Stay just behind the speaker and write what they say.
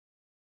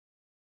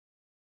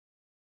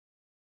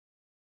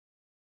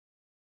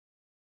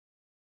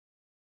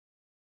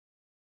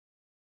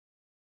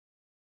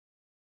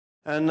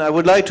And I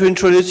would like to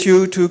introduce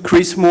you to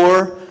Kris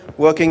Moore,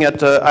 working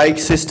at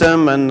IX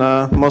System and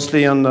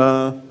mostly on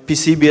the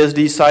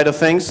PC-BSD side of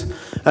things.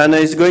 And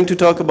he's going to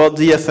talk about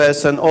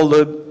ZFS and all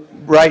the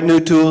bright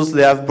new tools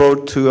they have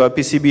brought to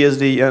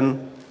PC-BSD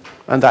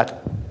and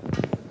that.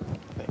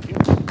 Thank you.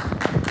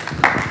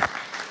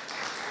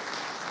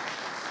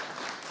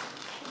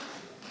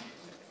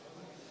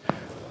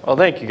 Well,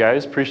 thank you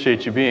guys.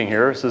 Appreciate you being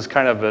here. This is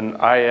kind of an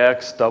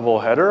IX double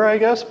header, I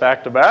guess,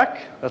 back to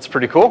back. That's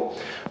pretty cool.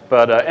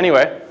 But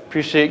anyway,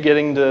 appreciate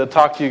getting to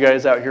talk to you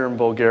guys out here in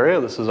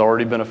Bulgaria. This has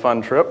already been a fun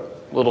trip.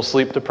 A little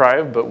sleep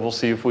deprived, but we'll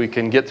see if we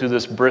can get through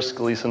this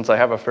briskly since I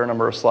have a fair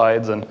number of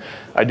slides, and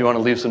I do want to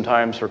leave some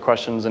time for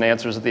questions and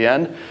answers at the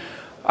end.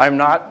 I'm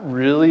not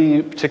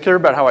really particular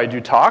about how I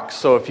do talks,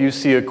 so if you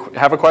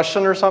have a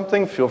question or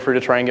something, feel free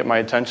to try and get my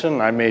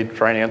attention. I may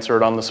try and answer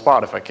it on the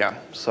spot if I can,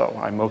 so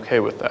I'm okay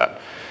with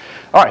that.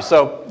 All right,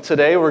 so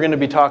today we're going to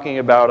be talking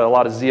about a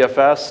lot of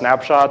ZFS,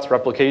 snapshots,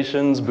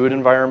 replications, boot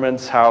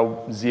environments,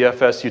 how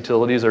ZFS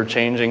utilities are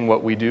changing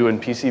what we do in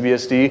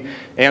PC-BSD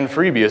and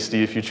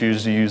FreeBSD if you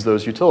choose to use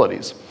those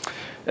utilities.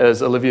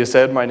 As Olivia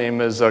said, my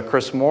name is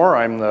Kris Moore.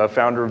 I'm the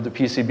founder of the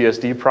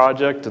PC-BSD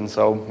project, and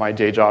so my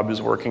day job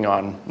is working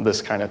on this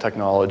kind of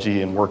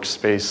technology and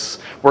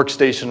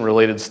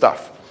workstation-related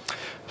stuff.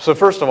 So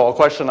first of all, a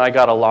question I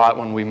got a lot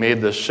when we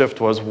made this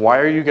shift was, why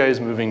are you guys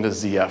moving to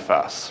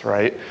ZFS,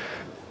 right?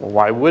 Well,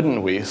 why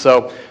wouldn't we?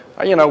 So,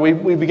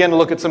 we began to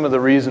look at some of the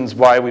reasons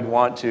why we'd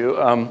want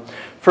to.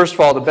 First of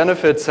all, the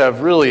benefits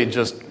have really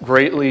just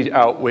greatly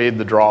outweighed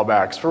the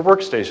drawbacks for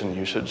workstation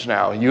usage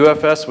now.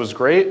 UFS was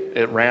great.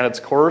 It ran its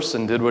course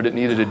and did what it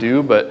needed to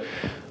do, but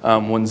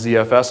when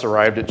ZFS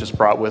arrived, it just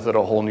brought with it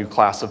a whole new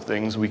class of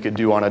things we could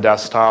do on a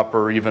desktop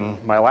or even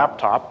my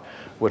laptop,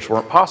 which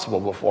weren't possible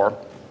before.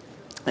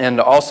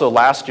 And also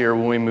last year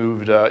when we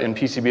moved in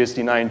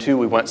PC-BSD 9.2,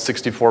 we went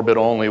 64-bit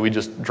only. We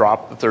just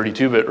dropped the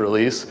 32-bit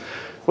release,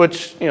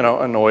 which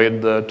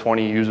annoyed the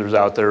 20 users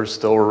out there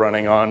still were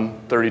running on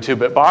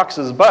 32-bit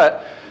boxes,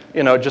 but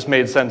it just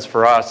made sense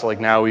for us.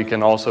 Like now we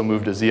can also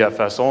move to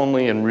ZFS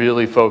only and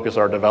really focus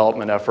our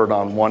development effort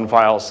on one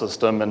file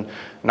system and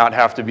not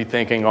have to be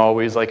thinking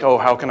always like, oh,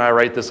 how can I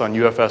write this on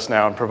UFS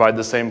now and provide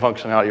the same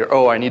functionality? Or,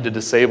 oh, I need to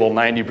disable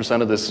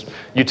 90% of this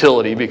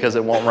utility because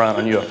it won't run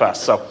on UFS.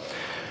 So.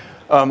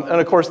 And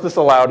of course, this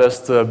allowed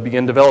us to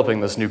begin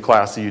developing this new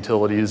class of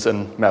utilities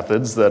and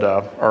methods that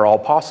are all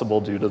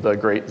possible due to the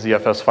great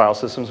ZFS file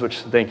systems, which,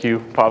 thank you,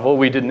 Pavel.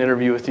 We did an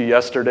interview with you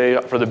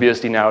yesterday for the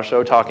BSDNow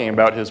show talking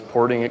about his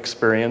porting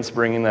experience,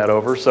 bringing that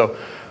over. So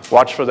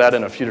watch for that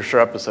in a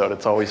future episode.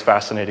 It's always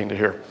fascinating to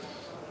hear.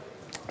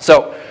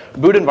 So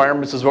boot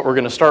environments is what we're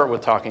going to start with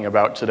talking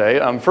about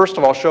today. First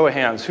of all, show of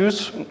hands.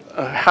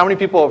 How many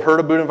people have heard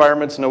of boot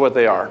environments and know what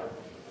they are?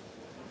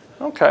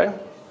 Okay,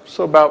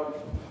 so about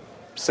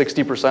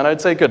 60%, I'd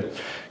say. Good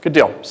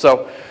deal.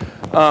 So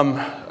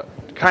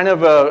kind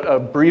of a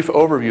brief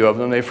overview of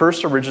them. They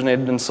first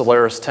originated in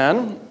Solaris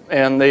 10,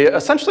 and they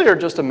essentially are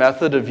just a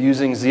method of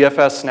using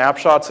ZFS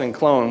snapshots and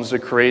clones to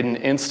create an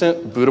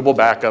instant bootable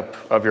backup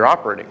of your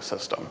operating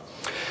system.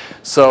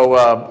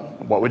 So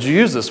what would you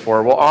use this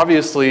for? Well,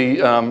 obviously,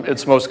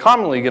 it's most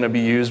commonly going to be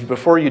used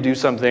before you do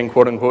something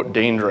quote-unquote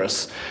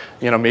dangerous.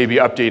 Maybe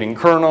updating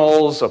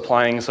kernels,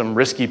 applying some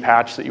risky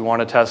patch that you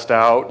want to test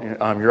out,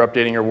 you're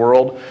updating your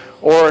world.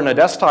 Or in a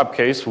desktop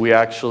case, we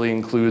actually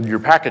include your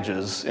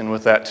packages in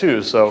with that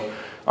too. So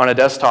on a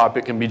desktop,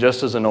 it can be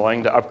just as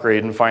annoying to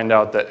upgrade and find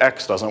out that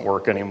X doesn't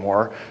work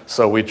anymore.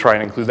 So we try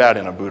and include that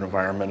in a boot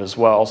environment as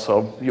well.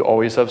 So you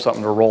always have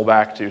something to roll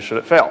back to should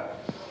it fail.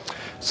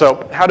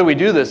 So how do we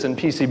do this in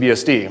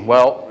PC-BSD?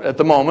 Well, at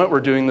the moment, we're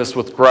doing this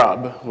with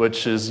grub,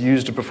 which is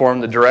used to perform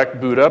the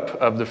direct boot up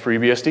of the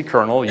FreeBSD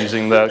kernel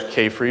using the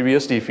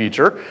KFreeBSD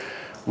feature.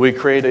 We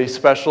create a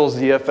special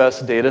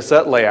ZFS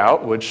dataset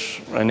layout,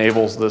 which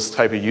enables this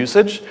type of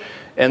usage.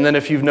 And then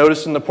if you've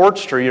noticed in the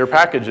ports tree or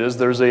packages,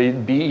 there's a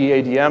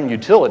BEADM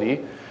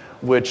utility,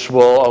 which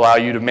will allow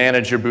you to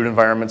manage your boot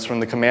environments from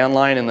the command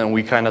line, and then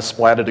we kind of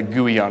splatted a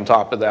GUI on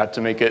top of that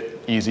to make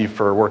it easy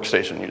for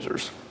workstation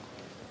users.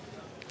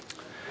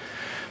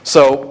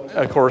 So,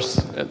 of course,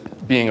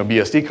 being a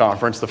BSD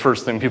conference, the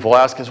first thing people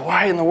ask is,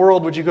 why in the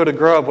world would you go to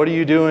grub? What are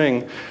you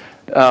doing?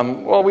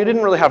 Well, we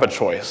didn't really have a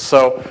choice.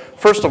 So,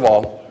 first of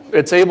all,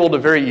 it's able to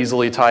very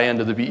easily tie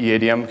into the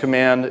BEADM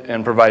command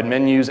and provide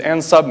menus and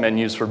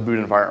submenus for boot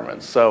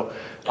environments. So,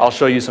 I'll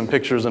show you some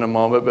pictures in a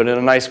moment, but in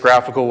a nice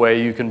graphical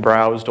way, you can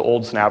browse to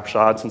old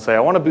snapshots and say, I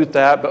want to boot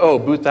that, but oh,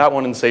 boot that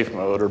one in safe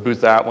mode, or boot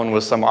that one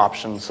with some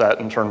option set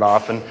and turned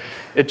off, and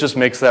it just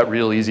makes that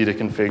real easy to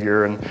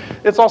configure. And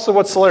it's also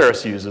what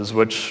Solaris uses,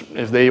 which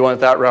if they went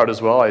that route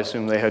as well, I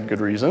assume they had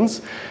good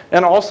reasons.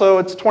 And also,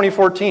 it's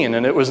 2014,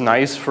 and it was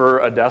nice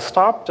for a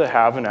desktop to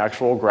have an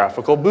actual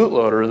graphical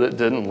bootloader that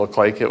didn't look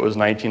like it was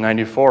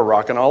 1994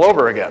 rocking all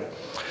over again.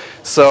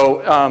 So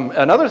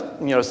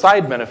another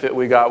side benefit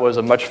we got was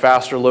a much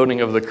faster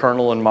loading of the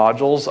kernel and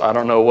modules. I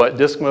don't know what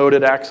disk mode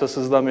it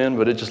accesses them in,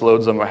 but it just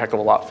loads them a heck of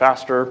a lot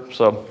faster.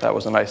 So that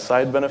was a nice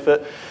side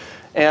benefit.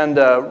 And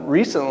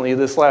recently,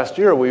 this last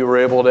year, we were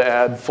able to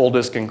add full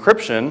disk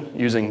encryption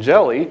using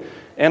Jelly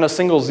and a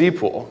single Z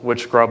pool,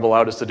 which Grub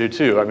allowed us to do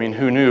too. I mean,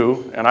 who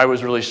knew? And I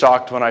was really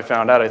shocked when I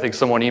found out. I think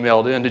someone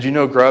emailed in, did you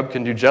know Grub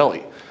can do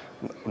Jelly?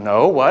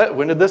 No, what?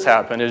 When did this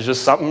happen? It's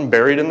just something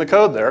buried in the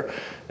code there.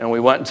 And we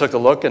went and took a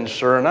look, and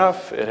sure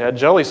enough, it had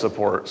Jelly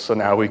support. So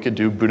now we could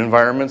do boot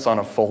environments on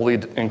a fully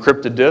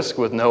encrypted disk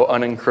with no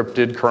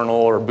unencrypted kernel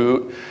or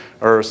boot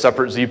or a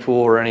separate Z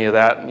pool or any of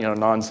that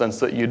nonsense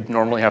that you'd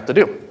normally have to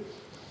do.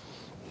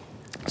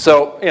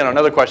 So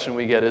another question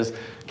we get is,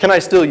 can I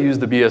still use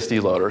the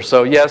BSD loader?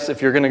 So yes,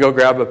 if you're going to go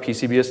grab a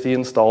PC-BSD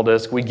install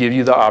disk, we give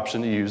you the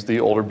option to use the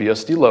older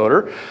BSD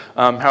loader.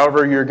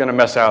 However, you're going to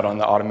miss out on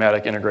the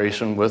automatic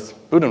integration with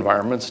boot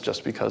environments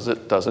just because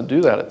it doesn't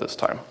do that at this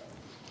time.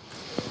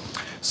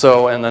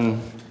 So, and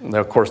then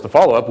of course the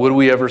follow-up, would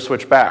we ever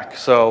switch back?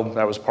 So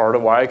that was part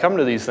of why I come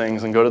to these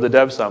things and go to the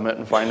Dev Summit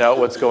and find out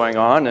what's going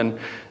on. And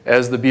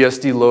as the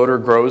BSD loader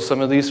grows some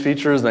of these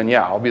features, then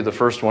yeah, I'll be the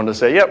first one to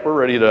say, yep, we're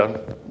ready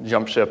to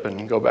jump ship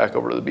and go back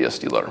over to the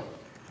BSD loader.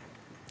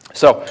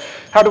 So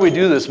how do we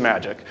do this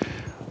magic?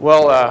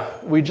 Well,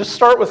 we just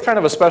start with kind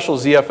of a special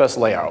ZFS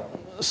layout.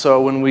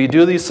 So when we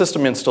do the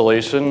system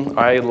installation,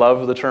 I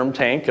love the term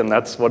tank, and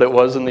that's what it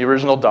was in the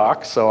original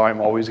doc, so I'm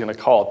always going to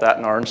call it that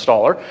in our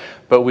installer.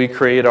 But we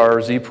create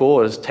our Z pool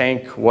as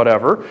tank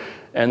whatever,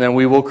 and then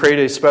we will create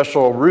a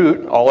special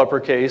root, all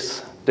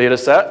uppercase, data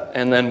set,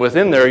 and then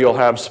within there you'll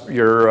have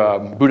your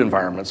boot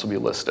environments will be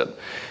listed.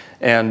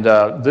 And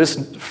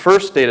this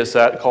first data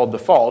set called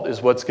default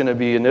is what's going to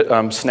be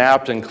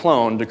snapped and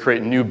cloned to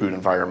create new boot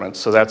environments.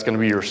 So that's going to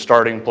be your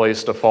starting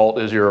place. Default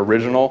is your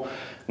original.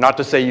 Not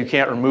to say you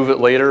can't remove it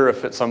later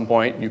if at some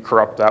point you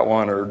corrupt that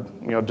one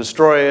or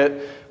destroy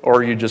it,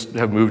 or you just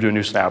have moved to a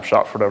new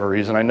snapshot for whatever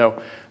reason. I don't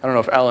know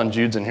if Alan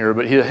Jude's in here,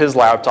 but his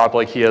laptop,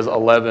 like he has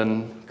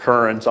 11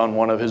 current on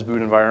one of his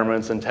boot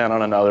environments and 10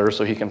 on another,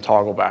 so he can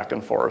toggle back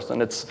and forth.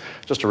 And it's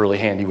just a really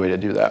handy way to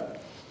do that.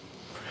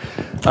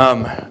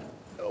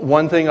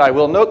 One thing I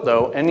will note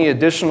though, any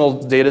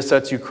additional data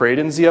sets you create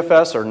in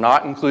ZFS are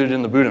not included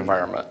in the boot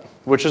environment,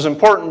 which is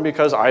important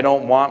because I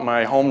don't want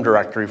my home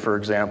directory, for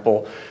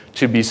example,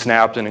 to be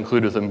snapped and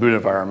included within boot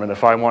environment.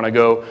 If I want to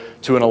go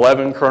to an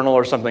 11 kernel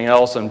or something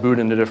else and boot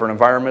into different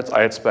environments,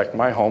 I expect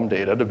my home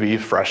data to be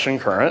fresh and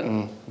current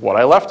and what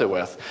I left it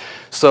with.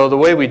 So the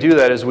way we do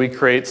that is we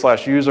create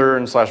 /user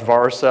and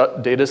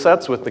 /var data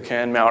sets with the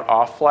can mount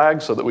off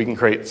flag so that we can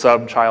create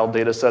sub-child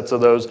data sets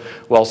of those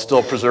while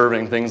still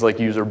preserving things like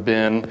user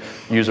bin,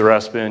 user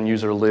sbin,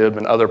 user lib,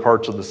 and other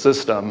parts of the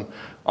system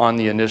on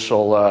the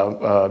initial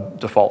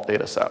default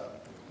data set.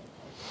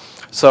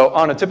 So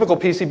on a typical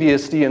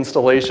PC-BSD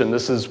installation,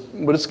 this is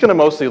what it's going to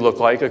mostly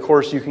look like. Of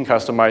course, you can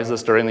customize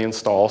this during the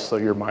install, so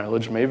your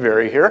mileage may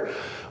vary here.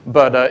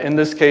 But in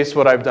this case,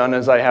 what I've done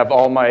is I have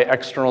all my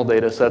external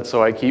data sets,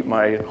 so I keep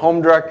my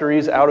home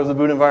directories out of the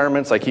boot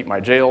environments, I keep my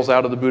jails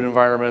out of the boot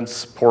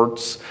environments,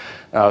 ports,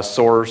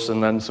 source,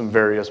 and then some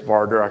various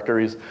var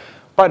directories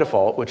by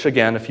default, which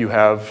again, if you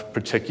have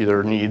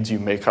particular needs, you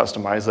may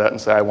customize that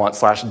and say, I want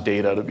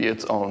 /data to be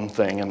its own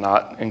thing and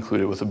not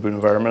included with the boot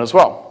environment as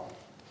well.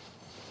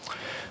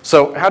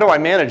 So how do I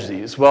manage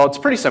these? Well, it's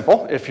pretty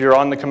simple. If you're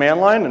on the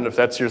command line, and if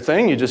that's your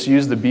thing, you just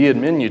use the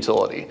badmin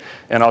utility.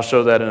 And I'll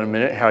show that in a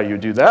minute how you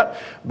do that.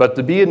 But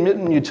the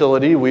badmin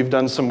utility, we've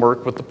done some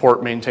work with the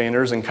port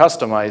maintainers and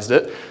customized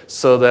it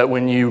so that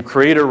when you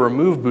create or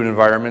remove boot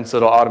environments,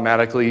 it'll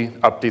automatically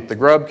update the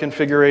grub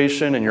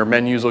configuration and your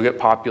menus will get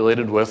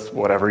populated with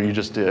whatever you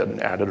just did,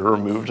 added or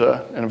removed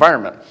an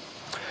environment.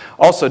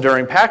 Also,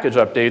 during package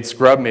updates,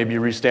 grub may be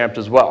restamped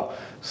as well.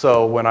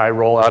 So when I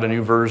roll out a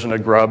new version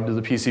of grub to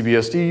the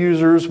PC-BSD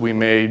users, we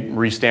may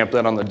restamp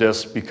that on the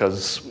disk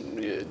because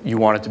you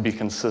want it to be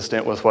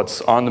consistent with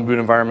what's on the boot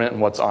environment and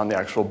what's on the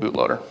actual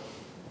bootloader.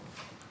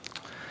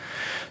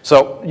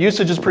 So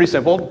usage is pretty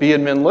simple.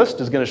 badmin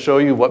list is going to show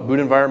you what boot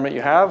environment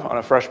you have on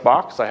a fresh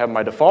box. I have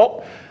my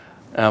default.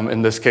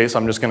 In this case,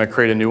 I'm just going to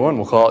create a new one.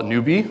 We'll call it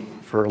newbie,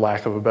 for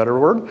lack of a better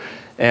word.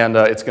 And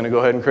it's going to go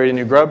ahead and create a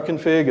new grub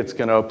config. It's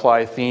going to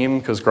apply theme,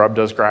 because grub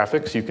does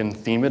graphics. You can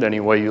theme it any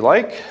way you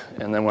like.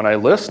 And then when I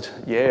list,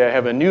 yay, I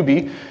have a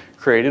newbie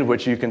created,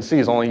 which you can see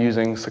is only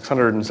using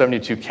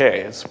 672K.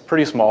 It's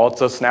pretty small.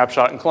 It's a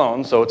snapshot and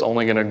clone, so it's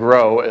only going to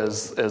grow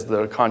as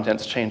the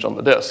contents change on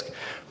the disk.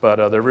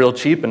 But they're real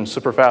cheap and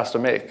super fast to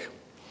make.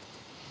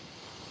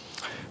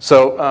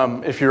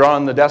 So if you're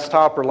on the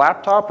desktop or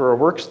laptop or a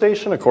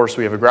workstation, of course,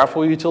 we have a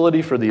graphical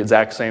utility for the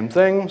exact same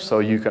thing. So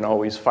you can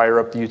always fire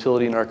up the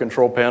utility in our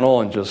control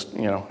panel and just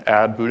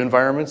add boot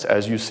environments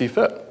as you see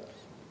fit.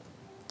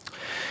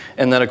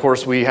 And then, of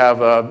course, we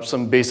have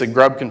some basic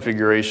grub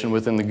configuration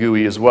within the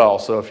GUI as well.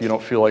 So if you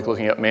don't feel like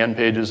looking at man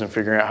pages and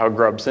figuring out how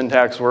grub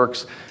syntax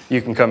works,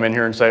 you can come in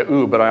here and say,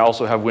 ooh, but I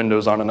also have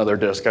Windows on another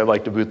disk. I'd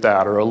like to boot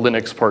that. Or a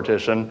Linux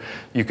partition.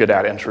 You could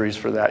add entries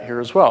for that here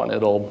as well, and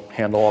it'll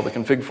handle all the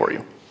config for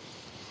you.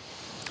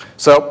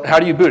 So how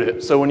do you boot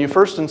it? So when you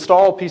first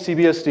install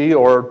PC-BSD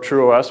or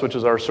TrueOS, which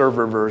is our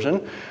server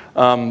version,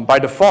 by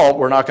default,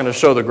 we're not going to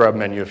show the grub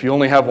menu. If you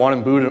only have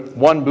one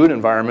boot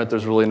environment,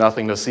 there's really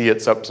nothing to see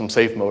except some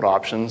safe mode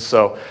options.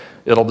 So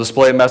it'll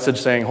display a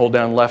message saying hold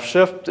down left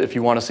shift if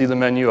you want to see the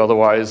menu.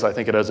 Otherwise, I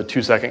think it has a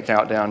 2-second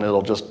countdown.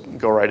 It'll just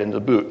go right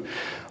into boot.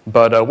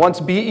 But once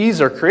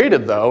BEs are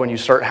created, though, and you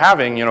start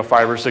having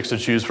 5 or 6 to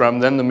choose from,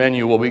 then the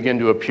menu will begin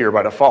to appear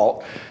by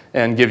default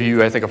and give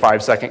you, I think, a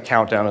 5-second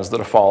countdown as the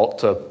default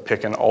to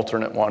pick an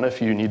alternate one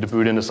if you need to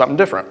boot into something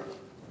different.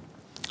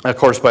 Of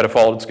course, by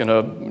default, it's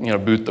going to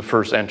boot the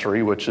first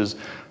entry, which is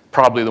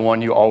probably the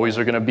one you always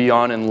are going to be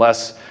on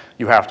unless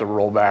you have to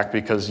roll back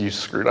because you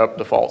screwed up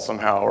default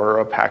somehow or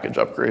a package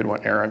upgrade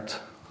went errant.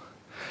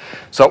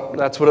 So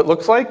that's what it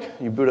looks like.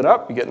 You boot it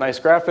up, you get nice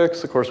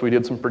graphics. Of course, we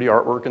did some pretty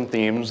artwork and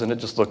themes, and it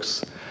just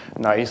looks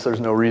nice. There's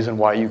no reason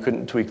why you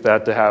couldn't tweak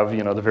that to have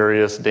the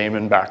various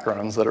daemon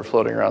backgrounds that are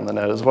floating around the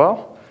net as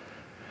well.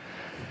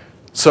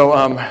 So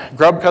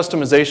grub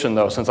customization,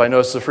 though, since I know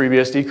it's the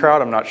FreeBSD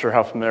crowd, I'm not sure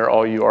how familiar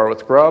all you are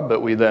with grub,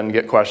 but we then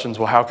get questions,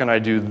 well, how can I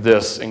do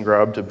this in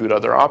grub to boot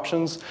other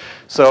options?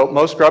 So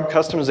most grub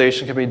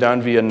customization can be done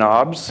via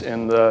knobs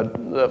in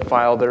the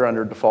file there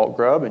under default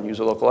grub and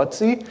user local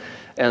etc.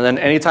 And then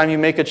anytime you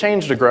make a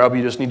change to grub,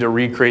 you just need to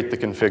recreate the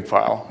config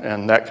file.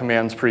 And that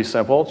command's pretty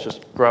simple. It's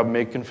just grub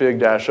make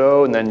config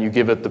 -o, and then you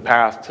give it the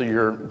path to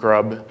your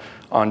grub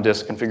on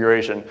disk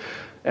configuration.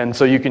 And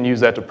so you can use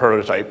that to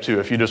prototype too.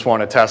 If you just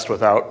want to test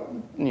without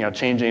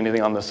changing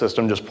anything on the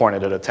system, just point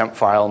it at a temp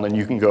file, and then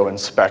you can go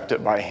inspect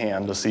it by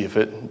hand to see if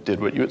it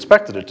did what you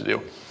expected it to do.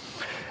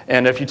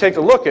 And if you take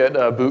a look at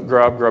boot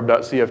grub,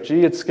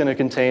 grub.cfg, it's going to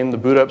contain the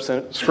boot up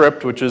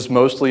script, which is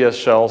mostly a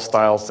shell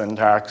style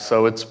syntax,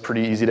 so it's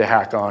pretty easy to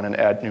hack on and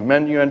add new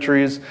menu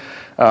entries.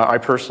 I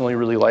personally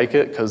really like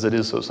it because it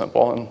is so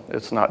simple, and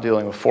it's not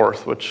dealing with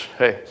forth, which,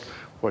 hey,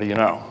 what do you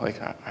know?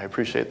 Like, I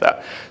appreciate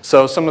that.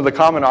 So some of the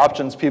common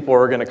options people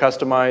are going to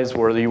customize,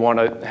 where you want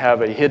to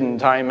have a hidden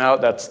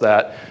timeout. That's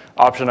that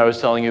option I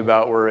was telling you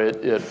about where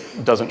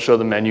it doesn't show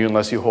the menu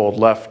unless you hold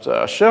left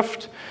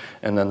shift.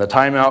 And then the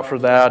timeout for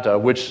that,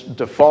 which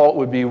default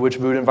would be which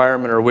boot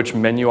environment or which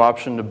menu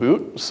option to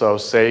boot. So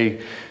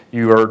say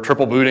you are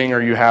triple booting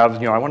or you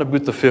have, I want to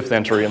boot the 5th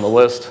entry in the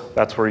list.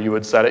 That's where you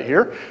would set it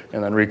here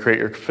and then recreate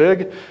your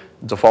config.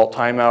 Default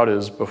timeout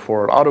is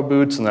before it auto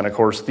boots, and then of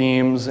course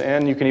themes,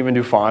 and you can even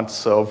do fonts.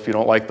 So if you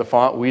don't like the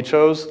font we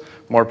chose,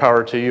 more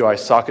power to you. I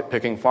suck at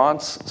picking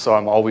fonts, so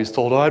I'm always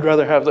told, oh, I'd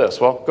rather have this.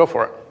 Well, go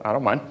for it. I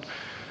don't mind.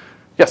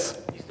 Yes?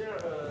 Is there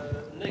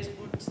a next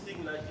boot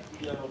thing like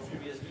we have on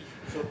FreeBSD?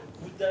 So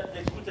would that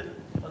next boot and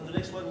on the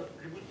next one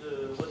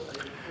reboot what I did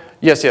before?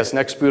 Yes,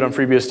 next boot on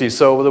FreeBSD.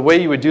 So the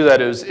way you would do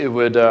that is it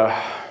would,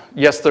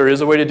 yes, there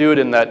is a way to do it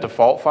in that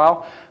default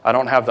file. I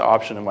don't have the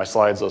option in my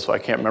slides though, so I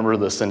can't remember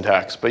the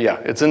syntax. But yeah,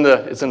 it's in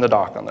the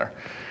doc on there.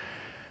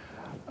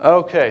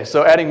 Okay,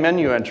 so adding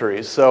menu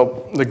entries.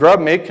 So the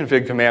grub make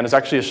config command is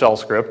actually a shell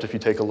script. If you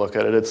take a look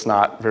at it, it's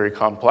not very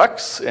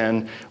complex.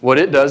 And what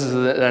it does is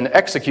it then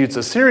executes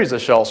a series of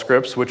shell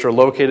scripts which are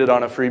located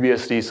on a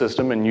FreeBSD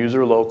system in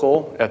user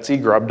local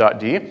etc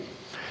grub.d.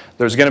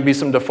 There's going to be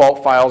some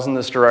default files in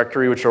this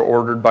directory which are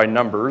ordered by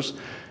numbers.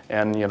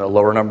 And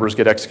lower numbers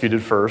get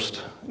executed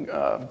first,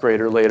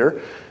 greater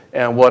later.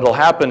 And what will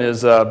happen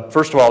is,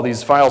 first of all,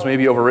 these files may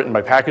be overwritten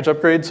by package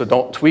upgrade, so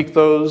don't tweak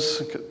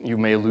those. You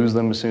may lose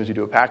them as soon as you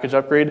do a package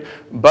upgrade,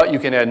 but you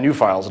can add new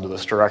files into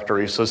this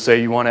directory. So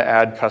say you want to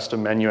add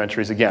custom menu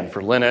entries again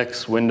for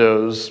Linux,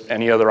 Windows,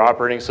 any other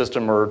operating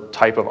system or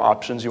type of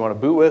options you want to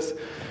boot with.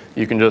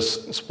 You can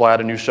just splat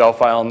a new shell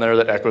file in there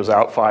that echoes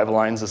out 5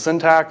 lines of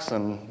syntax,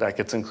 and that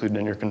gets included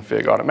in your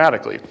config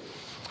automatically.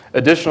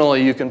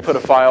 Additionally, you can put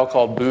a file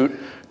called boot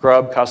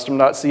grub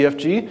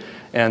custom.cfg,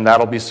 and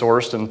that'll be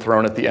sourced and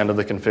thrown at the end of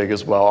the config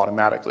as well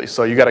automatically.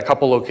 So you got a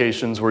couple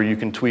locations where you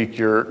can tweak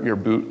your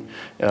boot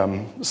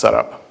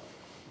setup.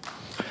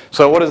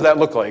 So what does that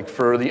look like?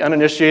 For the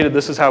uninitiated,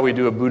 this is how we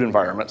do a boot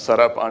environment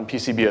setup on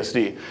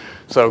PC-BSD.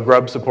 So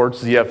grub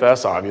supports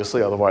ZFS,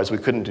 obviously, otherwise we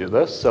couldn't do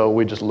this. So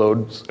we just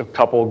load a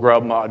couple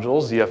grub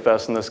modules,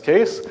 ZFS in this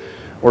case.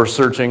 We're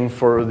searching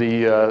for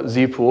the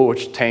Z pool,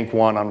 which tank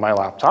 1 on my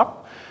laptop.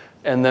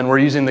 And then we're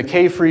using the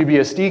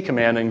kfreebsd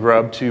command in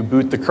grub to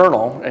boot the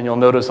kernel. And you'll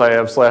notice I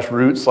have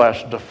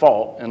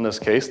 /root/default in this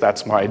case.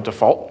 That's my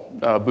default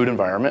boot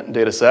environment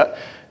data set.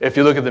 If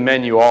you look at the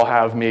menu, I'll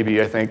have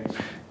maybe, I think,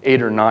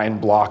 8 or 9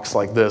 blocks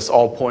like this,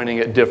 all pointing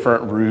at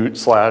different root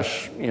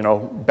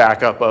 /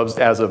 backup of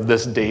as of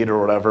this date or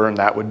whatever, and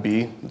that would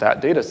be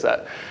that data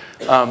set.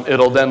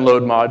 It'll then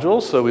load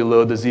modules. So we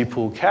load the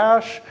zpool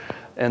cache.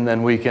 And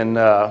then we can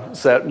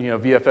set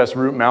VFS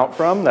root mount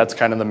from. That's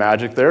kind of the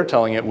magic there,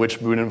 telling it which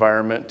boot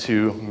environment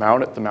to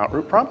mount at the mount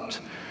root prompt.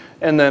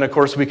 And then, of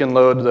course, we can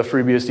load the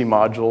FreeBSD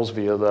modules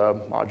via the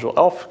module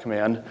elf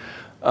command.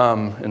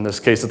 In this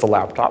case, it's a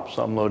laptop,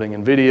 so I'm loading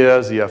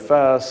NVIDIA,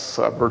 ZFS,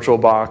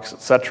 VirtualBox,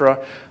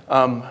 etc.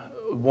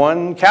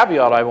 one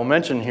caveat I will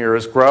mention here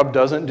is Grub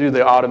doesn't do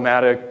the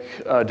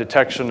automatic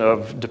detection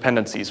of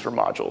dependencies for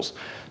modules.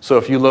 So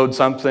if you load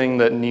something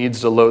that needs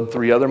to load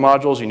 3 other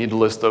modules, you need to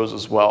list those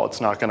as well. It's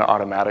not going to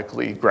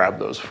automatically grab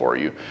those for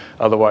you.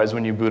 Otherwise,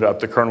 when you boot up,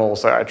 the kernel will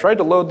say, I tried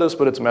to load this,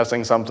 but it's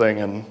messing something,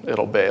 and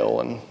it'll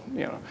bail, and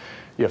you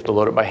have to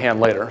load it by hand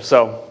later.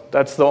 So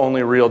that's the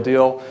only real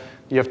deal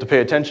you have to pay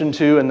attention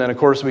to. And then, of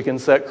course, we can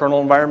set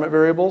kernel environment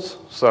variables.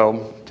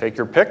 So take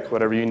your pick,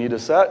 whatever you need to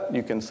set.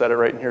 You can set it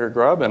right in here at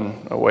Grub,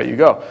 and away you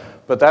go.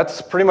 But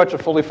that's pretty much a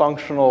fully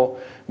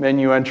functional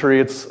menu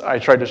entry. I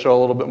tried to show a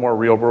little bit more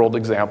real-world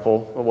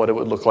example of what it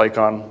would look like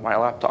on my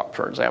laptop,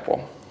 for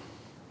example.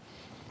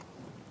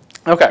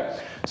 OK,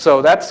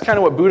 so that's kind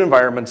of what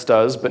Boot-Environments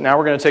does. But now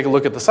we're going to take a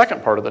look at the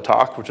second part of the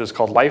talk, which is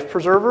called Life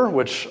Preserver,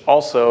 which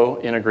also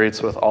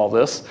integrates with all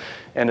this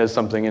and is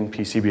something in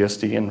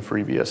PC-BSD and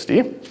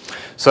FreeBSD.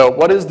 So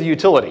what is the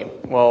utility?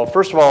 Well,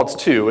 first of all, it's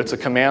 2. It's a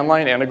command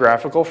line and a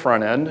graphical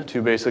front end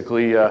to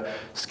basically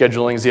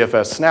scheduling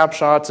ZFS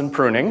snapshots and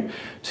pruning,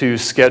 to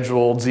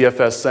scheduled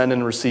ZFS send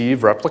and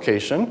receive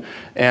replication,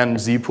 and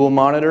zpool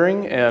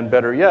monitoring, and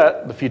better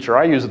yet, the feature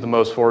I use it the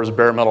most for is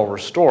bare metal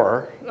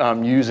restore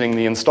using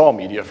the install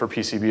media for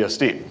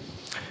PC-BSD.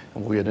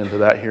 And we'll get into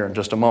that here in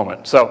just a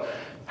moment. So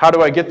how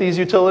do I get these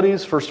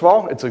utilities? First of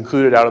all, it's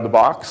included out of the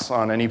box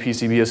on any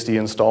PC-BSD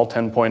install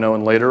 10.0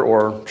 and later,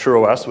 or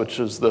TrueOS,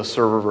 which is the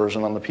server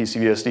version on the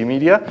PC-BSD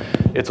media.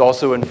 It's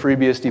also in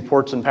FreeBSD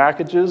ports and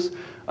packages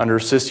under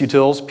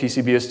sysutils,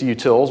 PC-BSD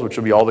utils, which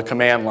will be all the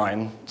command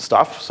line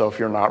stuff. So if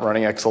you're not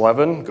running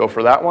X11, go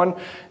for that one.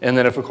 And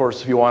then, of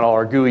course, if you want all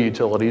our GUI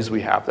utilities,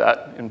 we have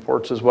that in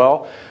ports as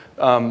well.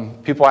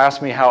 People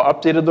ask me how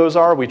updated those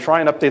are. We try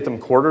and update them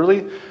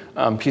quarterly.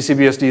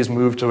 PC-BSD has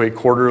moved to a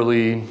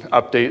quarterly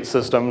update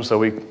system, so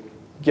we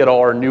get all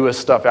our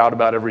newest stuff out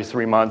about every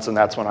 3 months, and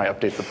that's when I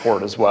update the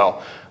port as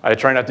well. I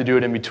try not to do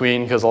it in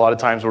between, because a lot of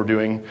times we're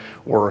doing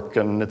work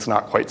and it's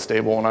not quite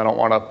stable, and I don't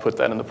want to put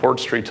that in the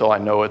ports tree till I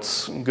know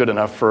it's good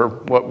enough for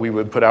what we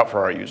would put out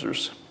for our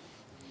users.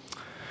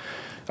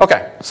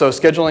 Okay, so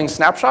scheduling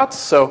snapshots.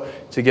 So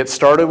to get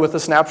started with a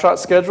snapshot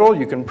schedule,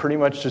 you can pretty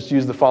much just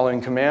use the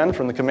following command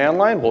from the command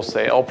line. We'll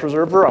say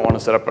lpreserver. I want to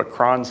set up a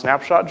cron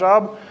snapshot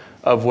job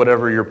of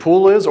whatever your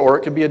pool is, or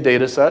it could be a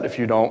data set if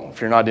you're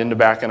not into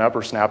backing up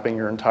or snapping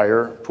your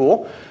entire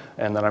pool.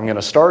 And then I'm going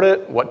to start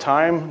it. What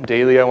time?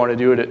 Daily, I want to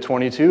do it at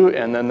 22.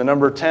 And then the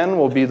number 10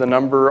 will be the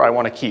number I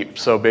want to keep.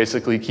 So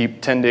basically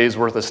keep 10 days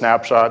worth of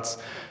snapshots,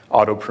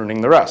 auto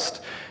pruning the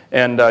rest.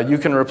 And you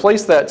can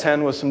replace that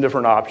 10 with some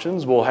different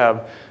options. We'll have,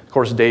 of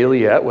course,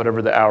 daily at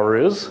whatever the hour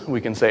is.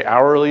 We can say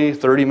hourly,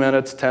 30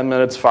 minutes, 10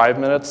 minutes, 5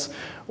 minutes.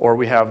 Or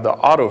we have the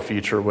auto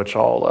feature, which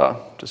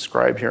I'll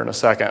describe here in a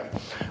second.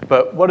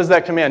 But what does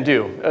that command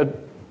do?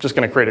 Just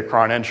going to create a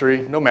cron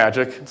entry. No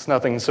magic. It's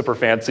nothing super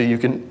fancy. You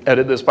can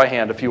edit this by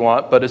hand if you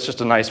want, but it's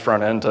just a nice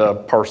front end to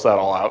parse that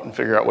all out and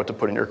figure out what to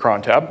put in your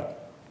cron tab.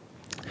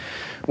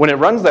 When it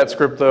runs that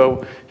script,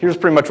 though, here's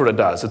pretty much what it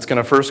does. It's going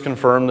to first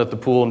confirm that the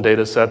pool and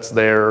data set's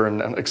there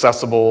and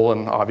accessible,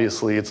 and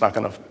obviously it's not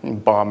going to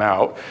bomb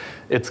out.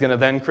 It's going to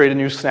then create a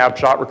new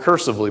snapshot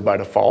recursively by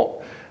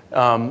default.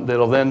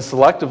 That'll then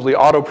selectively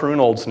auto-prune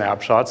old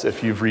snapshots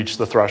if you've reached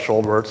the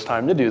threshold where it's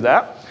time to do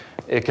that.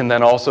 It can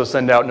then also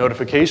send out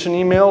notification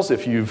emails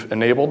if you've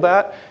enabled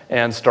that,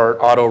 and start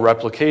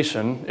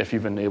auto-replication if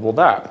you've enabled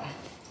that.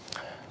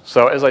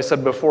 So as I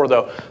said before,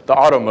 though, the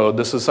auto mode,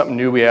 this is something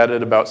new we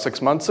added about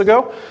 6 months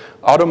ago.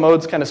 Auto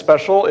mode's kind of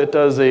special. It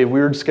does a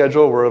weird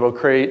schedule where it'll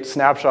create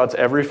snapshots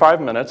every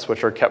 5 minutes,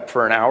 which are kept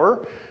for an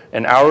hour.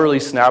 An hourly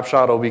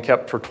snapshot will be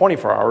kept for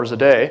 24 hours a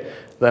day.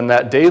 Then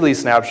that daily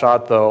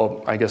snapshot,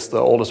 though, I guess the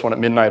oldest one at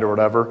midnight or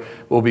whatever,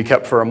 will be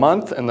kept for a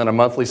month, and then a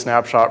monthly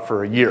snapshot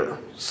for a year.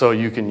 So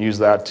you can use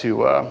that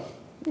to,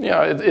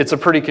 it's a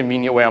pretty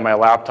convenient way on my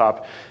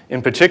laptop.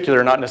 In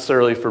particular, not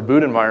necessarily for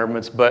boot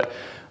environments, but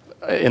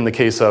in the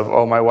case of,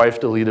 oh, my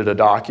wife deleted a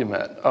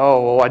document.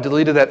 Oh, well, I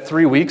deleted that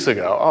 3 weeks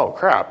ago. Oh,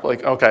 crap.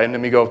 Like, okay, and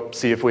let me go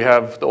see if we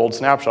have the old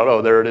snapshot.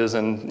 Oh, there it is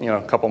in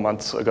a couple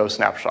months ago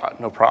snapshot.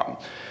 No problem.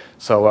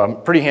 So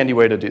pretty handy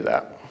way to do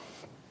that.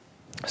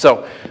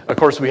 So, of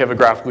course, we have a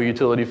graphical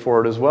utility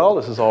for it as well.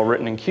 This is all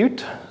written in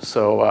Qt.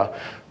 So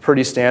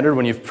pretty standard.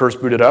 When you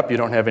first boot it up, you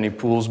don't have any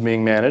pools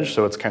being managed,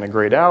 so it's kind of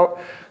grayed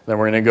out. Then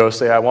we're going to go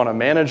say, I want to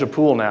manage a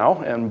pool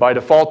now. And by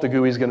default, the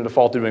GUI is going to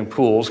default to doing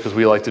pools, because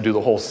we like to do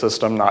the whole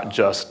system, not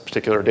just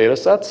particular data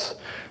sets.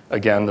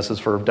 Again, this is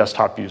for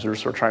desktop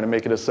users, so we're trying to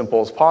make it as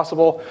simple as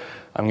possible.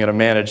 I'm going to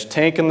manage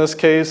tank in this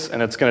case,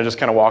 and it's going to just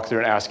kind of walk through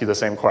and ask you the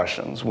same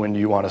questions. When do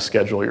you want to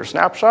schedule your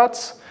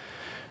snapshots?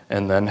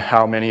 And then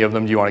how many of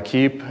them do you want to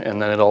keep?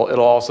 And then it'll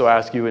also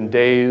ask you in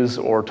days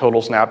or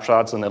total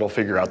snapshots, and it'll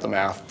figure out the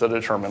math to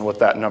determine what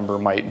that number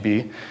might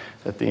be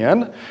at the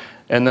end.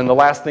 And then the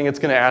last thing it's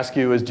going to ask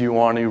you is, do you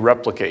want to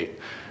replicate?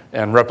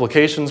 And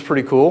replication's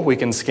pretty cool. We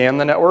can scan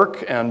the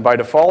network, and by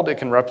default, it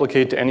can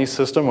replicate to any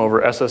system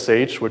over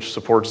SSH, which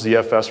supports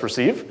ZFS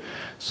receive.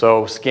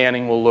 So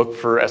scanning will look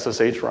for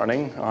SSH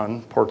running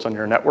on ports on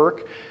your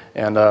network.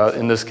 And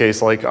in this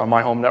case, like on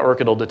my home network,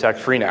 it'll detect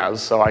FreeNAS.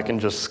 So I can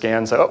just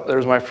scan, say, oh,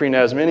 there's my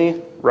FreeNAS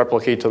mini,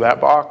 replicate to that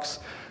box,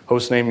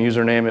 hostname,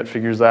 username, it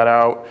figures that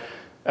out.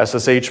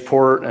 SSH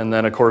port, and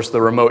then of course the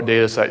remote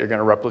data set you're going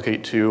to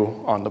replicate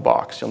to on the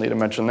box. You'll need to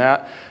mention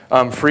that.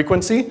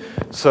 Frequency,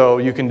 so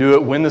you can do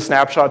it when the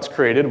snapshot's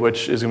created,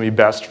 which is going to be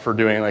best for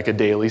doing like a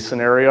daily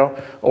scenario.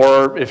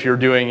 Or if you're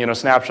doing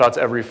snapshots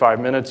every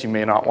 5 minutes, you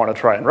may not want to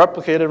try and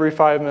replicate every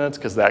 5 minutes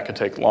because that could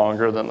take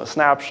longer than the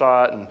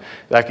snapshot, and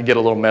that could get a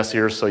little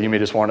messier. So you may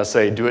just want to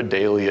say do it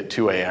daily at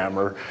 2 a.m.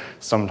 or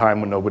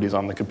sometime when nobody's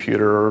on the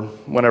computer or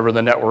whenever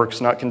the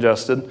network's not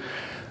congested.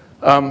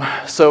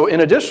 So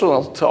in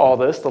addition to all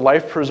this, the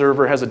life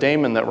preserver has a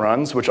daemon that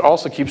runs, which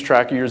also keeps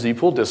track of your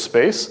zpool disk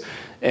space,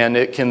 and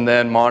it can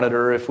then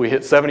monitor if we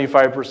hit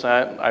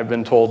 75%. I've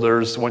been told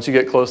once you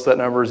get close to that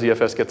number,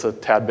 ZFS gets a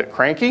tad bit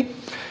cranky.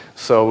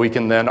 So we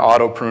can then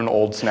auto-prune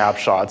old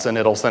snapshots, and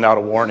it'll send out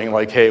a warning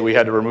like, hey, we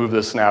had to remove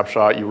this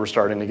snapshot. You were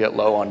starting to get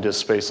low on disk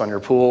space on your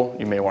pool.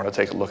 You may want to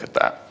take a look at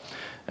that.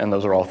 And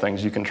those are all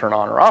things you can turn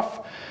on or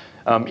off.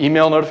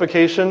 Email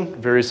notification,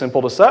 very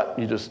simple to set.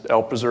 You just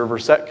lpreserver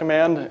set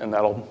command, and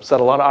that'll set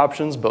a lot of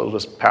options, but it'll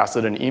just pass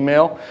it an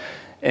email.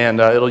 And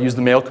it'll use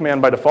the mail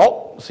command by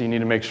default, so you need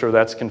to make sure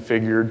that's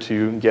configured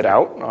to get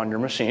out on your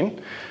machine.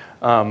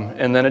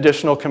 And then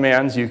additional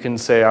commands, you can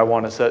say, I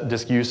want to set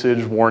disk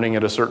usage warning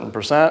at a certain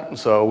 %.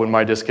 So when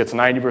my disk gets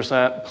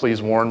 90%,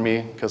 please warn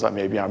me, because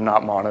maybe I'm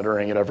not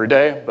monitoring it every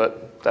day,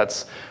 but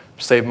that's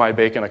saved my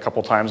bacon a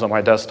couple times on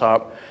my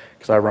desktop,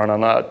 because I run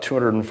on a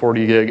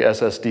 240 gig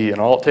SSD, and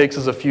all it takes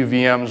is a few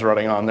VMs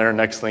running on there.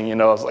 Next thing you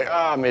know, it's like,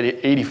 I'm at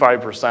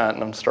 85%,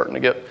 and I'm starting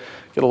to get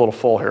a little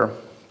full here.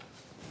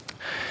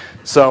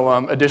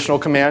 So additional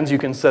commands, you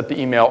can set the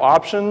email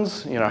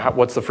options.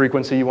 What's the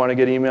frequency you want to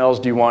get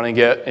emails? Do you want to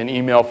get an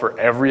email for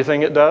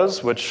everything it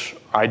does, which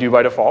I do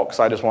by default, because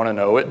I just want to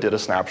know it did a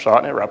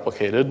snapshot and it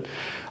replicated.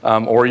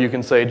 Or you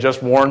can say,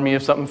 just warn me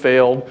if something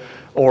failed.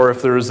 Or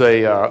if there's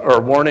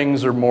or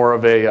warnings are more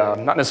of a,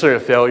 not necessarily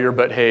a failure,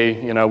 but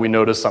hey, we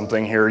noticed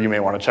something here, you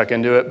may want to check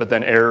into it. But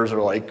then errors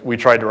are like, we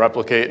tried to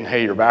replicate and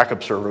hey, your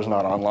backup server's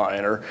not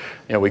online, or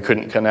we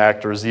couldn't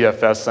connect, or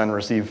ZFS send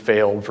receive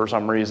failed for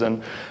some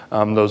reason.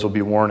 Those will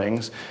be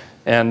warnings.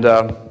 And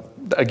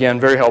again,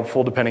 very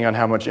helpful depending on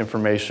how much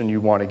information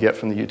you want to get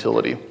from the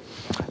utility.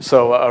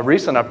 So a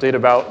recent update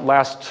about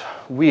last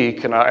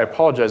week, and I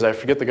apologize, I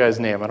forget the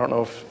guy's name. I don't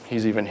know if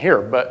he's even here,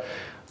 but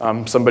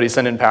somebody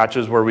sent in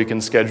patches where we can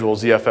schedule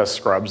ZFS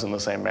scrubs in the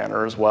same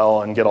manner as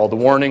well and get all the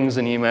warnings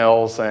and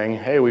emails saying,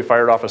 hey, we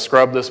fired off a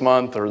scrub this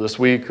month or this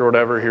week or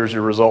whatever, here's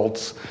your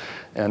results.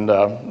 And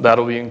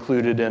that'll be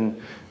included in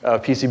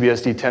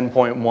PC-BSD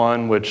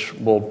 10.1, which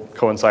will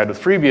coincide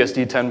with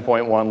FreeBSD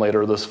 10.1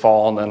 later this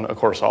fall, and then of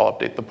course I'll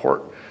update the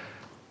port.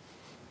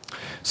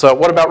 So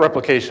what about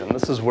replication?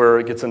 This is where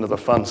it gets into the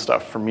fun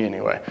stuff for me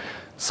anyway.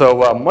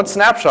 So once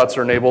snapshots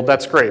are enabled,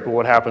 that's great, but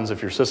what happens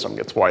if your system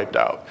gets wiped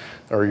out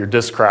or your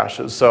disk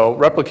crashes? So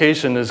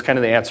replication is kind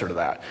of the answer to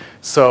that.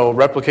 So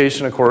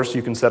replication, of course,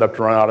 you can set up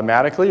to run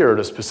automatically or at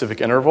a specific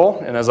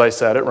interval, and as I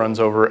said, it runs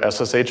over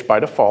SSH by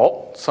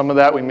default. Some of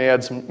that, we may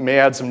add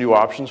some new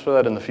options for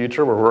that in the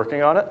future, we're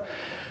working on it.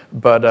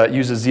 But it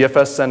uses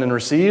ZFS send and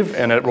receive,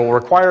 and it will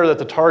require that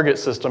the target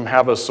system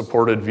have a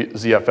supported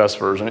ZFS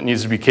version. It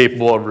needs to be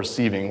capable of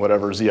receiving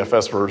whatever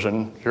ZFS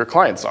version your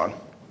client's on.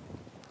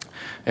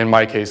 In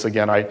my case,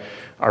 again,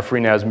 our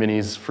FreeNAS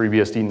Mini's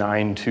FreeBSD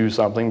 9.2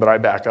 something, but I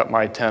back up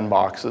my 10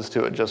 boxes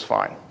to it just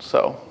fine.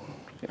 So,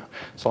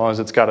 as long as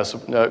it's got it's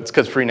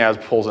because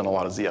FreeNAS pulls in a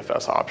lot of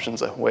ZFS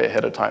options way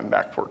ahead of time,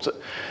 backports it.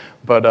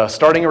 But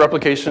starting a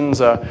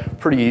replication's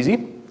pretty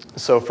easy.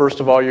 So first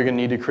of all, you're going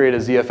to need to create a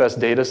ZFS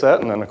data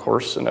set, and then of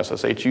course an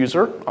SSH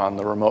user on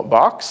the remote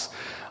box.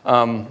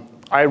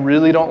 I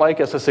really don't like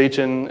SSH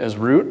in as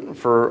root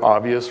for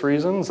obvious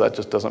reasons. That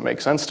just doesn't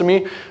make sense to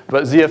me.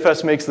 But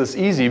ZFS makes this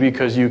easy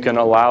because you can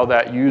allow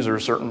that user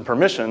certain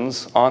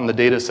permissions on the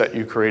data set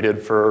you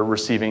created for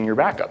receiving your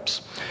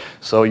backups.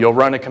 So you'll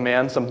run a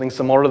command, something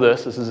similar to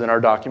this. This is in our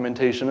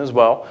documentation as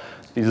well.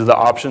 These are the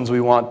options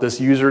we want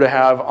this user to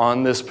have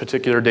on this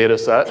particular data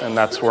set, and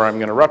that's where I'm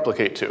going to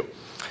replicate to.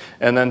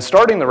 And then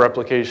starting the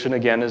replication,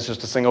 again, is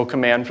just a single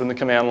command from the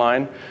command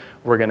line.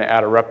 We're going to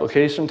add a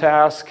replication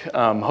task,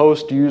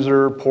 host,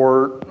 user,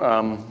 port,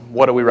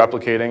 what are we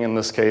replicating? In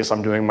this case,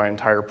 I'm doing my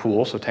entire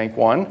pool, so tank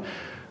 1.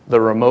 The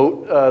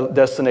remote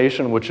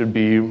destination, which would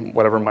be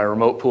whatever my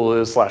remote pool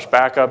is /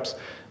 backups,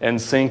 and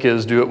sync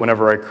is do it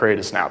whenever I create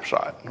a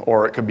snapshot,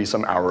 or it could be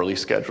some hourly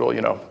schedule,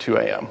 2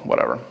 a.m.,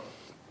 whatever.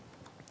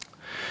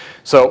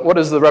 So what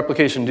does the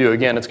replication do?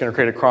 Again, it's going to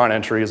create a cron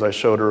entry, as I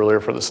showed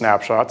earlier for the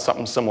snapshot,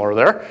 something similar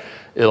there.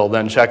 It'll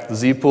then check the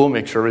Z pool,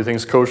 make sure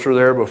everything's kosher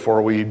there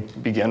before we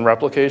begin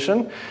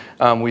replication.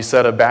 We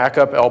set a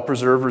backup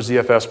lpreserver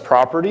ZFS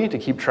property to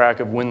keep track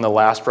of when the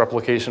last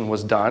replication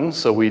was done.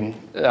 So we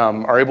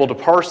are able to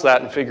parse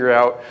that and figure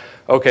out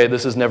okay,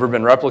 this has never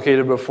been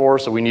replicated before,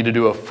 so we need to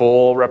do a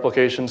full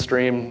replication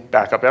stream,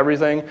 back up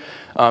everything.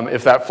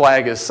 If that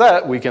flag is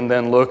set, we can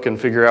then look and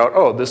figure out,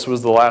 oh, this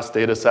was the last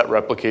data set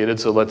replicated,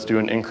 so let's do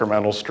an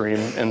incremental stream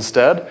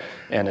instead,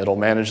 and it'll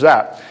manage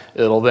that.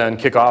 It'll then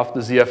kick off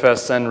the ZFS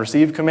send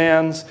receive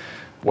commands,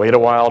 wait a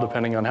while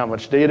depending on how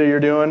much data you're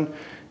doing,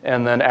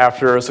 and then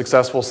after a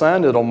successful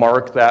send, it'll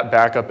mark that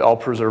backup L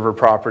preserver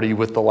property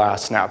with the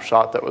last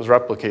snapshot that was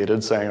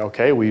replicated, saying,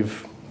 okay,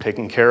 we've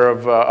taken care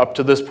of up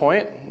to this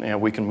point, and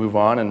we can move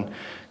on and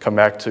come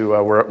back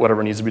to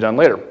whatever needs to be done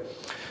later.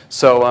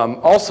 So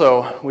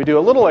also, we do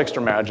a little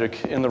extra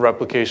magic in the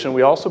replication.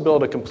 We also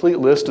build a complete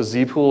list of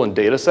zpool and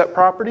dataset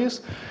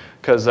properties,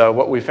 because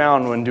what we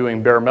found when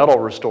doing bare metal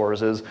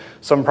restores is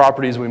some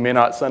properties we may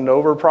not send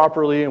over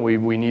properly, and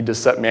we need to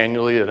set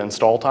manually at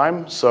install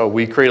time. So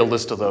we create a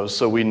list of those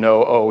so we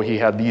know, oh, he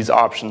had these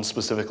options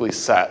specifically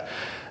set.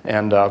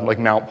 And like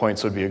mount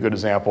points would be a good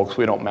example, because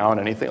we don't mount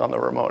anything on the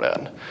remote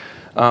end.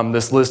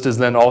 This list is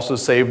then also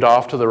saved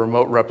off to the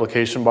remote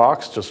replication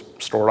box, just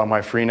stored on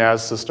my FreeNAS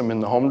system in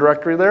the home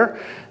directory there.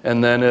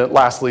 And then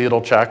lastly,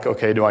 it'll check,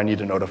 okay, do I need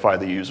to notify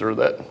the user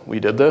that we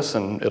did this?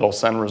 And it'll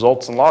send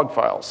results and log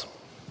files.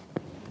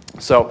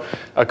 So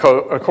of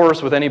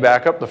course, with any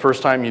backup, the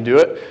first time you do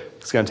it,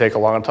 it's going to take a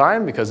long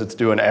time because it's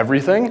doing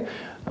everything.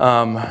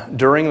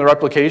 During the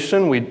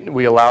replication,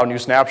 we allow new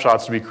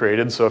snapshots to be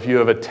created. So if you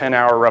have a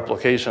 10-hour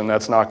replication,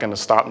 that's not going to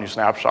stop new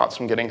snapshots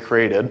from getting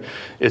created.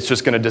 It's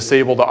just going to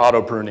disable the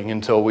auto pruning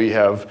until we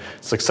have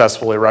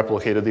successfully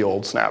replicated the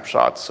old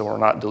snapshots. So we're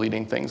not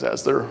deleting things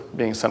as they're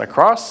being sent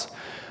across.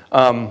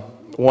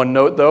 One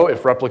note though,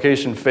 if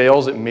replication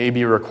fails, it may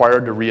be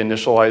required to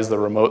reinitialize the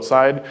remote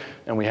side,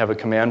 and we have a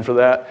command for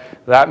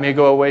that. That may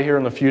go away here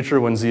in the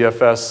future when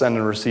ZFS send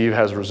and receive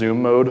has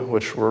resume mode,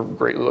 which we're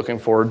greatly looking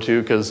forward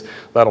to, because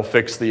that'll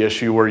fix the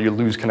issue where you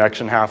lose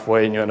connection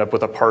halfway and you end up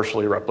with a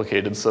partially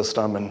replicated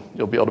system, and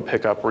you'll be able to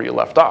pick up where you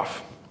left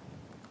off.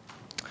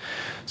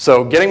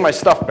 So getting my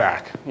stuff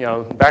back. You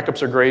know,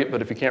 backups are great, but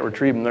if you can't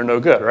retrieve them, they're no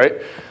good,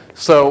 right?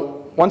 So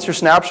once your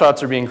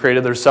snapshots are being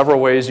created, there's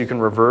several ways you can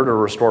revert or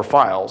restore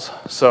files.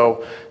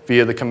 So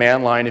via the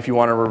command line, if you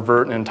want to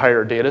revert an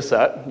entire data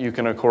set, you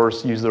can of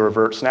course use the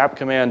revert snap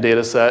command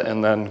data set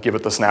and then give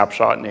it the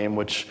snapshot name,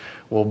 which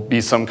will be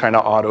some kind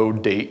of auto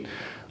date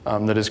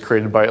that is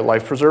created by a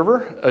life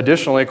preserver.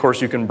 Additionally, of course,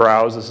 you can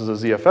browse, this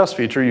is a ZFS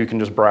feature, you can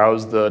just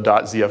browse the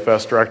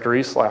 .zfs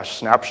directory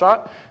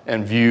 /snapshot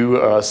and view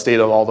a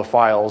state of all the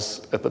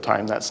files at the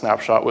time that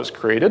snapshot was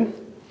created.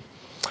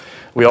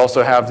 We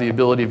also have the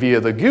ability via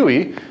the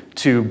GUI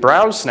to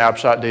browse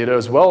snapshot data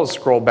as well as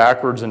scroll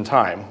backwards in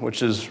time,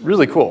 which is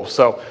really cool.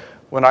 So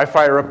when I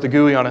fire up the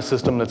GUI on a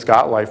system that's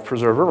got Life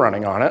Preserver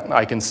running on it,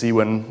 I can see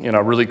when, you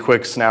know, really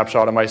quick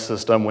snapshot of my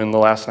system, when the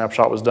last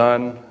snapshot was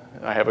done.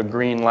 I have a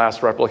green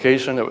last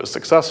replication, it was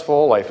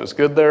successful, life is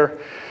good there.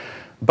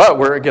 But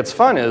where it gets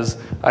fun is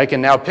I can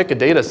now pick a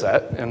data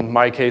set. In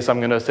my case, I'm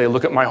going to say,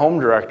 look at my home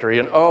directory,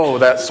 and oh,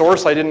 that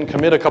source I didn't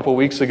commit a couple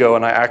weeks ago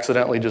and I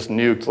accidentally just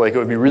nuked. Like, it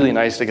would be really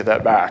nice to get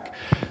that back.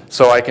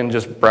 So I can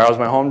just browse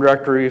my home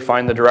directory,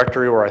 find the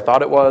directory where I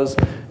thought it was,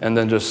 and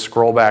then just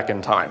scroll back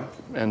in time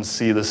and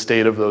see the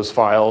state of those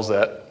files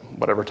at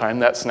whatever time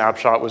that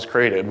snapshot was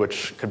created,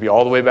 which could be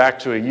all the way back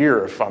to a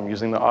year if I'm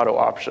using the auto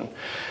option.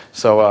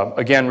 So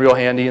again, real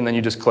handy, and then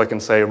you just click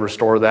and say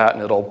restore that,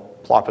 and it'll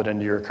plop it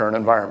into your current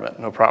environment,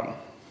 no problem.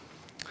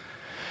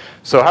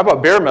 So how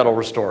about bare metal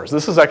restores?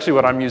 This is actually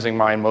what I'm using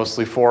mine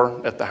mostly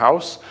for at the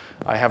house.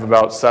 I have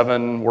about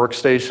 7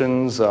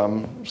 workstations,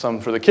 some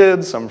for the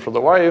kids, some for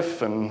the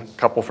wife, and a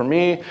couple for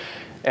me.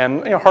 And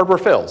you know, hardware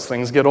fails,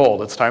 things get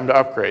old, it's time to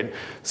upgrade.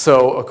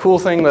 So a cool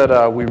thing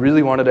that we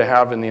really wanted to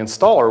have in the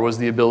installer was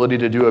the ability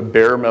to do a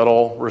bare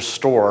metal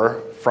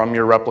restore from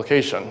your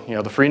replication. You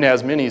know, the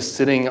FreeNAS Mini is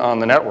sitting on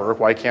the network,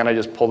 why can't I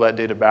just pull that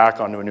data back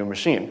onto a new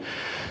machine?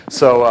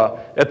 So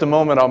at the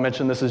moment, I'll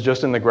mention this is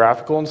just in the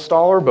graphical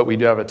installer, but we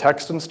do have a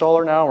text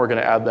installer now, we're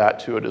gonna add that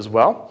to it as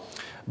well.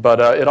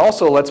 But it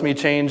also lets me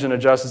change and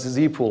adjust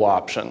the zpool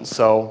options.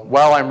 So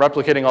while I'm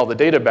replicating all the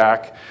data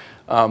back,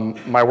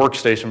 my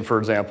workstation, for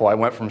example, I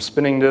went from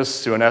spinning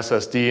disks to an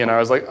SSD, and I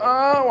was like, oh,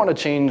 I want to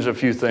change a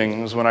few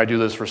things when I do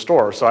this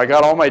restore. So I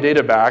got all my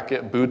data back,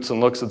 it boots and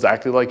looks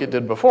exactly like it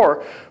did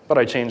before, but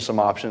I changed some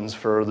options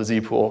for the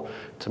zpool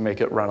to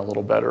make it run a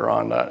little better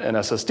on an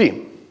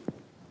SSD.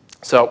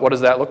 So what does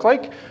that look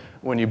like?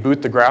 When you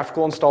boot the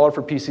graphical installer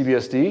for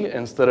PC-BSD,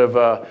 instead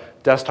of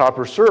desktop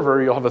or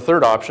server, you'll have a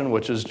third option,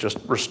 which is just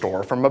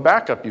restore from a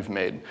backup you've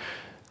made.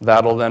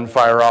 That'll then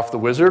fire off the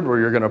wizard where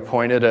you're going to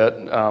point it at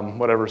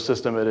whatever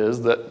system it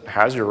is that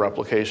has your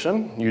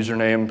replication.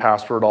 Username,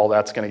 password, all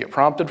that's going to get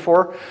prompted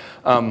for.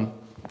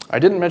 I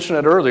didn't mention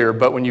it earlier,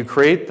 but when you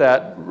create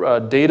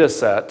that data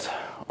set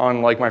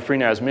on like my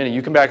FreeNAS Mini,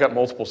 you can back up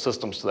multiple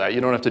systems to that.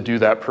 You don't have to do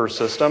that per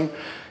system,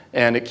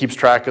 and it keeps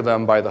track of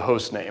them by the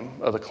host name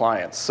of the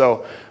clients.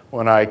 So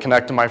when I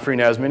connect to my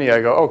FreeNAS Mini,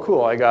 I go, oh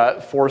cool, I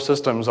got 4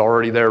 systems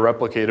already there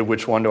replicated.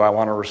 Which one do I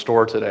want to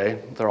restore today?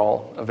 They're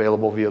all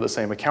available via the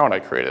same account I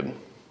created.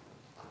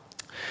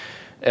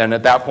 And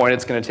at that point,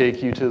 it's going to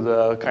take you to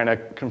the kind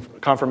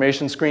of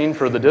confirmation screen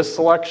for the disk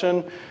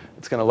selection.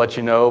 It's going to let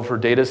you know for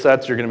data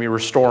sets, you're going to be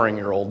restoring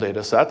your old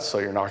data sets, so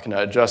you're not going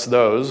to adjust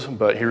those.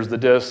 But here's the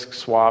disk,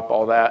 swap,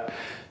 all that.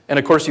 And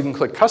of course, you can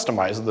click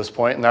Customize at this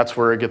point, and that's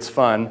where it gets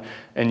fun.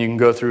 And you can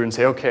go through and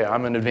say, OK,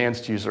 I'm an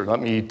advanced user. Let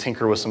me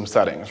tinker with some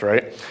settings,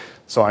 right?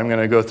 So I'm going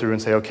to go through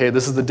and say, OK,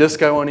 this is the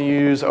disk I want to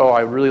use. Oh,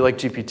 I really like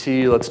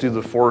GPT. Let's do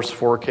the force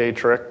 4K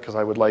trick, because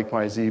I would like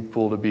my Z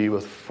pool to be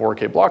with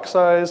 4K block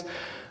size.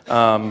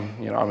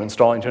 I'm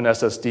installing to an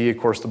SSD. Of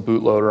course, the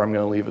bootloader I'm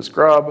going to leave as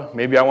grub.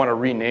 Maybe I want to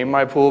rename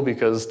my pool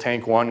because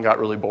tank 1 got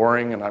really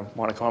boring and I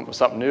want to come up with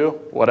something new.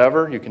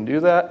 Whatever, you can do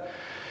that.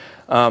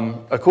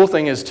 A cool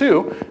thing is,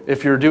 too,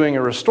 if you're doing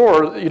a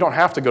restore, you don't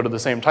have to go to the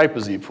same type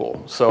of Z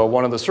pool. So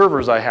one of the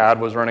servers I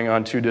had was running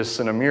on 2 disks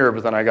and a mirror,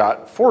 but then I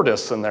got 4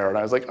 disks in there. And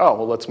I was like, oh,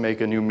 well, let's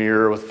make a new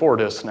mirror with 4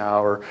 disks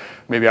now. Or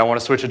maybe I want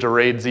to switch it to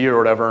RAID Z or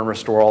whatever and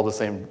restore all the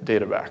same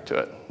data back to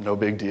it. No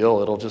big deal.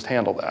 It'll just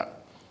handle that.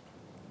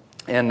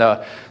 And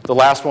the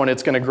last one,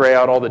 it's going to gray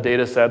out all the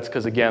data sets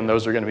because, again,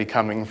 those are going to be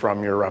coming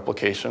from your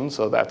replication.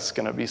 So that's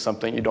going to be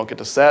something you don't get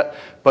to set.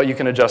 But you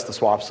can adjust the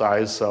swap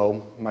size.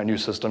 So my new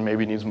system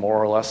maybe needs more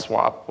or less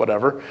swap,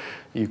 whatever.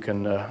 You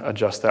can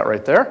adjust that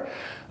right there.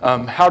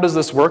 How does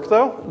this work,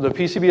 though? The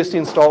PC-BSD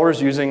installer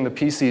is using the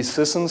PC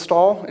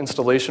sysinstall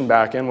installation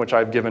backend, which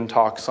I've given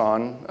talks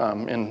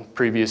on in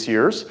previous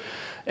years.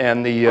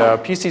 And the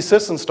PC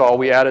sysinstall,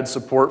 we added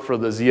support for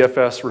the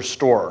ZFS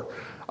restore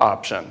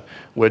option,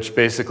 which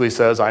basically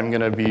says I'm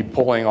going to be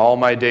pulling all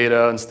my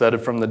data instead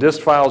of from the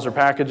dist files or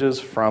packages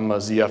from a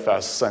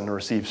ZFS send and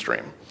receive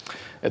stream.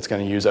 It's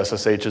going to use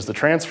SSH as the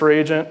transfer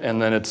agent,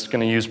 and then it's going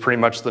to use pretty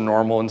much the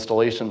normal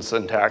installation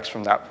syntax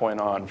from that point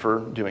on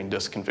for doing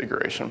disk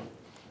configuration.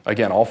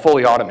 Again, all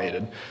fully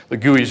automated. The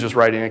GUI is just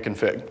writing a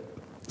config.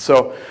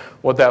 So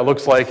what that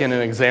looks like in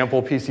an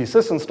example PC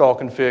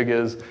sysinstall config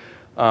is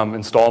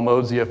install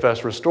mode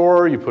ZFS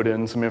restore. You put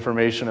in some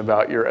information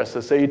about your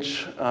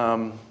SSH,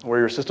 where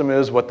your system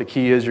is, what the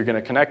key is you're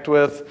going to connect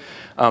with,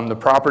 the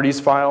properties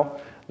file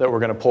that we're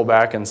going to pull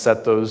back and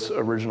set those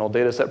original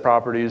data set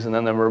properties, and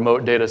then the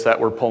remote data set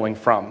we're pulling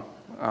from.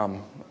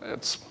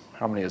 It's,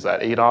 how many is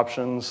that, 8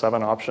 options,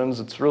 7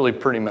 options? It's really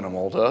pretty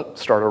minimal to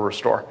start a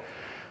restore,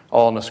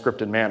 all in a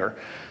scripted manner.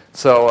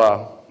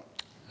 So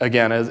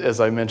again, as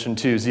I mentioned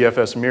too,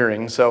 ZFS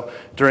mirroring. So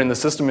during the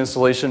system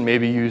installation,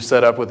 maybe you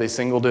set up with a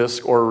single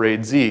disk or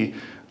RAID Z.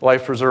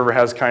 Life Preserver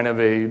has kind of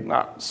a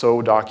not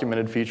so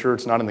documented feature.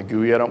 It's not in the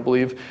GUI, I don't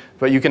believe.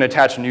 But you can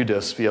attach new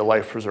disks via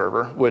Life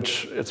Preserver,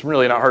 which it's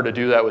really not hard to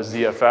do that with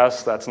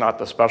ZFS. That's not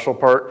the special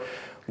part.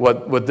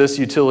 What this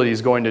utility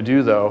is going to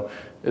do, though,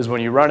 is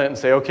when you run it and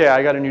say, OK,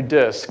 I got a new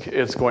disk,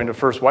 it's going to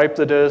first wipe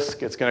the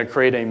disk. It's going to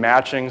create a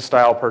matching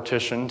style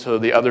partition to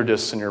the other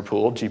disks in your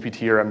pool,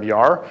 GPT or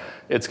MBR.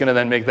 It's going to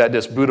then make that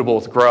disk bootable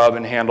with grub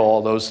and handle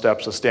all those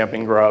steps of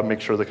stamping grub,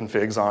 make sure the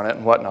config's on it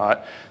and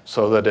whatnot,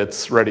 so that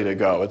it's ready to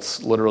go.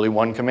 It's literally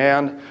one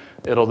command.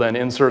 It'll then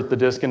insert the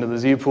disk into the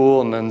Z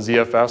pool, and then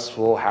ZFS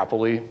will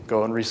happily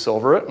go and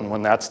resilver it. And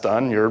when that's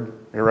done, you're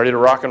ready to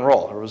rock and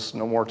roll. There was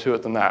no more to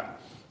it than that.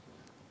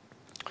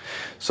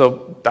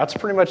 So that's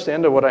pretty much the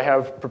end of what I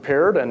have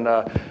prepared. And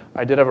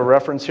I did have a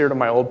reference here to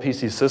my old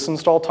PC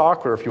sysinstall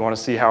talk, where if you want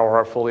to see how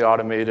our fully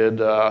automated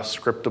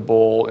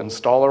scriptable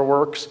installer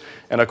works.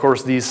 And of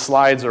course, these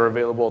slides are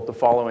available at the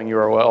following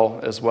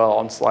URL as well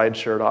on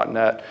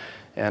slideshare.net.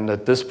 And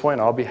at this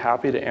point, I'll be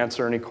happy to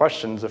answer any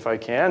questions if I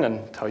can,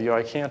 and tell you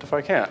I can't if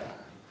I can't.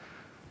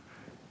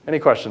 Any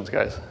questions,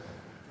 guys?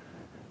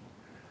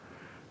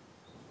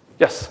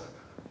 Yes?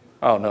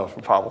 Oh, no,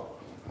 from Pavel.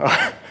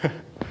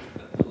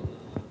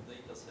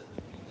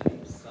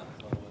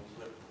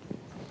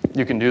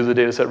 You can do the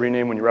data set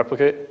rename when you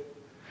replicate?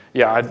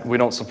 Yeah, we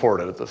don't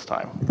support it at this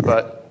time,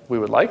 but we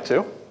would like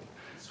to.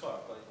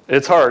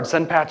 It's hard.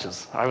 Send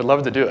patches. I would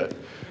love to do it.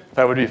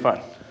 That would be fun.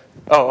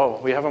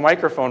 Oh, we have a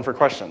microphone for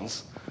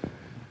questions.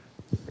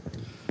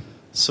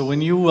 So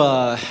when you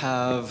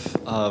have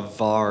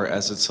var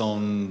as its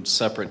own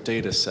separate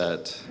data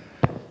set,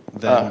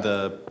 then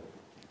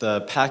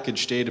the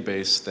package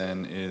database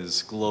then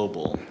is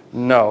global.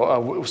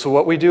 No. So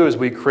what we do is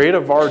we create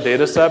a var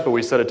data set, but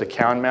we set it to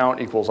can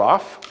mount equals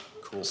off.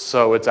 Cool.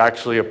 So it's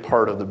actually a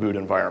part of the boot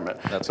environment.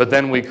 That's but cool.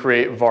 Then we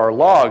create var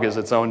log as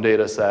its own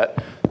data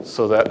set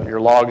so that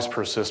your logs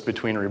persist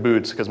between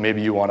reboots, because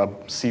maybe you want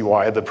to see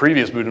why the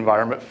previous boot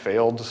environment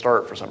failed to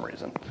start for some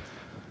reason.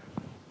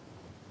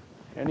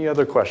 Any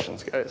other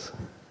questions, guys?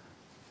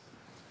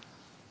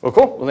 Well,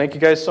 cool. Well, thank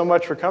you guys so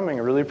much for coming.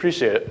 I really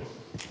appreciate it.